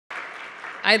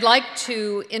I'd like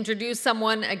to introduce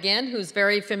someone again who's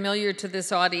very familiar to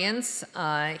this audience.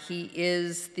 He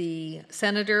is the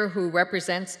senator who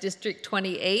represents District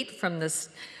 28 from the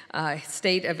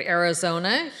state of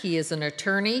Arizona. He is an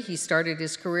attorney. He started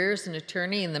his career as an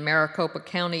attorney in the Maricopa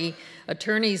County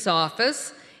Attorney's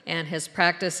Office and has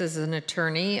practiced as an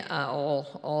attorney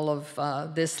all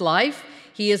of this life.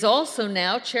 He is also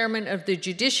now chairman of the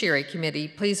Judiciary Committee.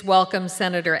 Please welcome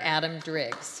Senator Adam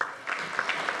Driggs.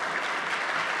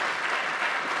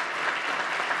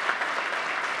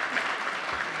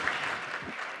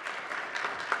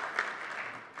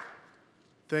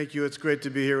 Thank you. It's great to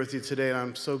be here with you today, and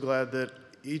I'm so glad that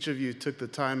each of you took the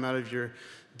time out of your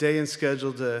day and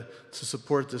schedule to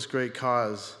support this great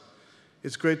cause.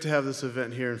 It's great to have this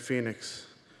event here in Phoenix.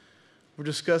 We're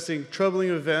discussing troubling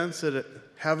events that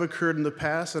have occurred in the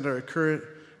past and are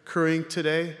occurring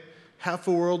today, half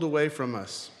a world away from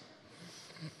us.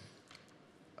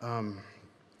 As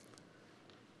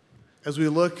we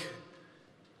look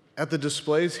at the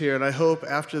displays here, and I hope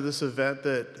after this event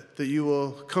that you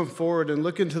will come forward and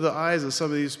look into the eyes of some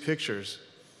of these pictures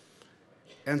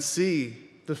and see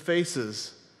the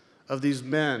faces of these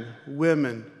men,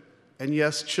 women, and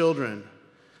yes, children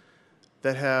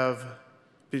that have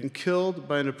been killed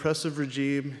by an oppressive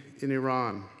regime in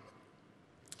Iran.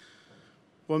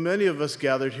 Well, many of us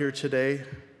gathered here today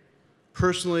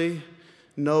personally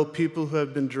know people who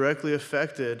have been directly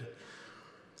affected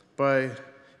by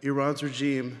Iran's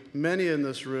regime. Many in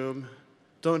this room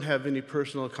don't have any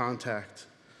personal contact,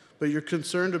 but you're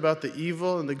concerned about the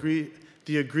evil and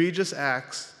the egregious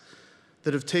acts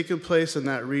that have taken place in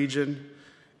that region,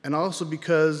 and also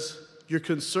because you're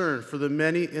concerned for the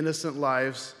many innocent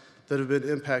lives that have been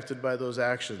impacted by those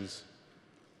actions.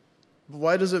 But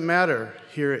why does it matter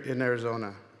here in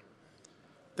Arizona?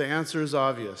 The answer is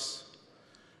obvious.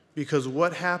 Because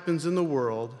what happens in the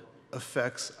world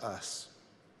affects us.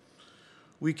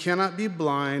 We cannot be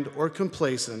blind or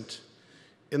complacent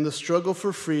in the struggle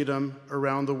for freedom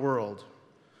around the world.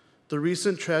 The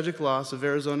recent tragic loss of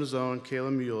Arizona's own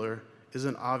Kayla Mueller is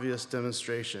an obvious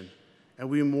demonstration, and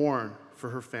we mourn for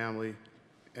her family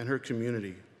and her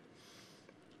community.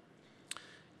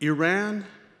 Iran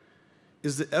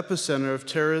is the epicenter of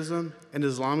terrorism and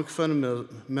Islamic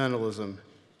fundamentalism.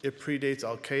 It predates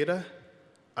Al-Qaeda,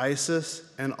 ISIS,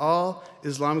 and all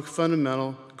Islamic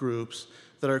fundamental groups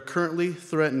that are currently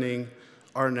threatening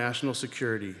our national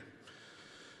security.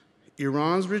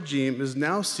 Iran's regime is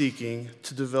now seeking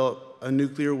to develop a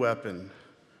nuclear weapon,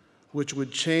 which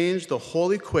would change the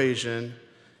whole equation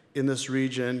in this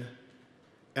region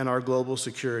and our global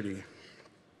security.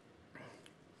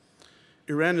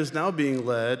 Iran is now being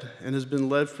led, and has been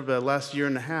led for the last year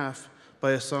and a half,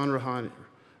 by Hassan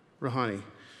Rouhani,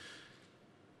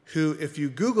 who, if you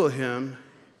Google him,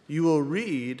 you will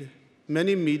read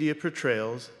many media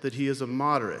portrayals that he is a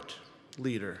moderate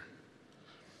leader.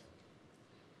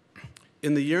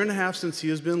 In the year and a half since he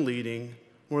has been leading,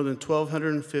 more than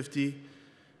 1,250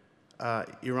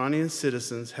 Iranian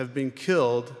citizens have been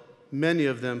killed, many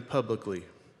of them publicly.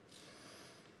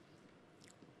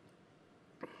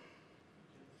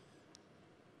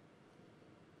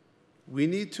 We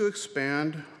need to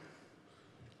expand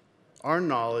our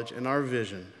knowledge and our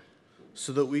vision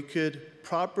so that we could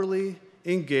properly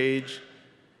engage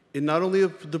in not only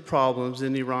the problems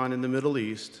in Iran and the Middle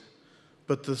East,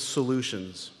 but the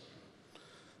solutions.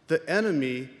 The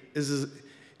enemy is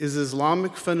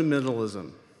Islamic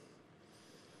fundamentalism.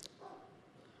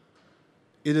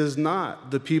 It is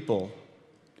not the people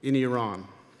in Iran.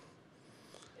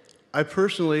 I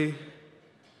personally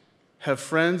have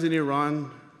friends in Iran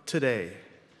today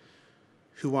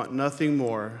who want nothing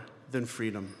more than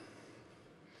freedom.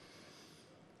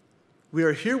 We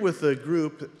are here with a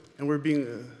group,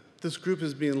 and this group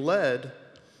is being led,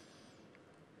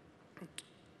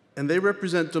 and they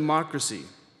represent democracy,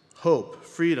 hope,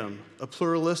 freedom, a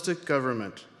pluralistic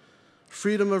government,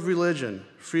 freedom of religion,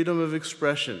 freedom of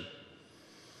expression,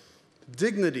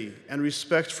 dignity and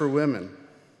respect for women,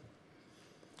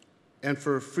 and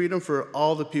for freedom for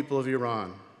all the people of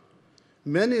Iran.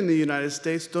 Many in the United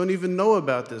States don't even know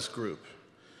about this group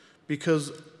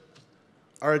because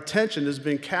our attention has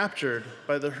been captured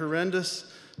by the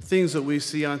horrendous things that we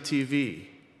see on TV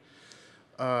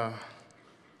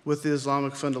with the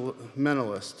Islamic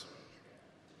fundamentalist.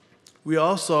 We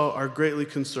also are greatly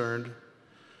concerned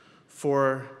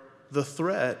for the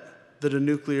threat that a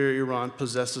nuclear Iran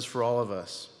possesses for all of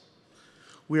us.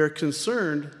 We are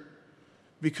concerned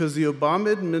because the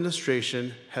Obama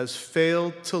administration has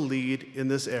failed to lead in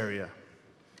this area.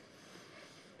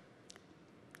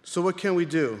 So what can we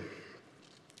do?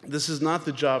 This is not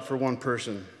the job for one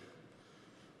person,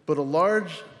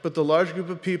 But the large group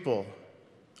of people,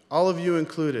 all of you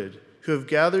included, who have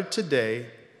gathered today,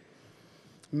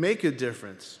 make a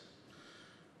difference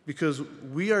because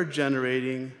we are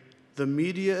generating the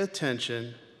media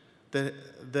attention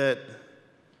that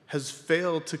has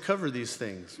failed to cover these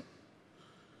things.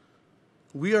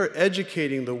 We are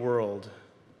educating the world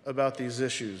about these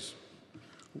issues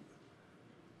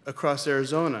across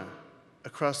Arizona,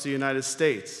 across the United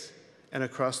States, and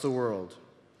across the world.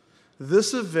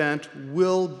 This event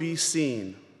will be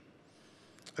seen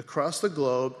across the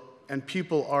globe, and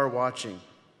people are watching.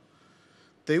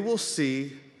 They will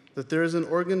see that there is an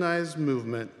organized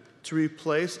movement to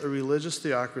replace a religious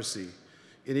theocracy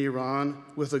in Iran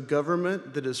with a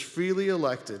government that is freely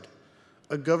elected,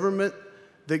 a government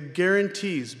that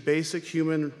guarantees basic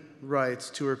human rights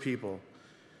to her people,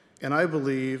 and I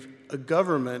believe a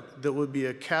government that would be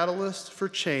a catalyst for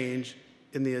change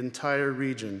in the entire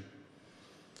region.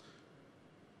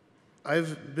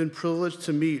 I've been privileged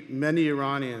to meet many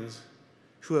Iranians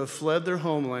who have fled their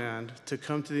homeland to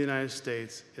come to the United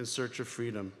States in search of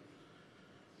freedom.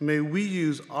 May we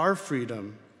use our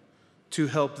freedom to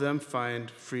help them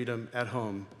find freedom at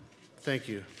home. Thank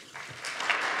you.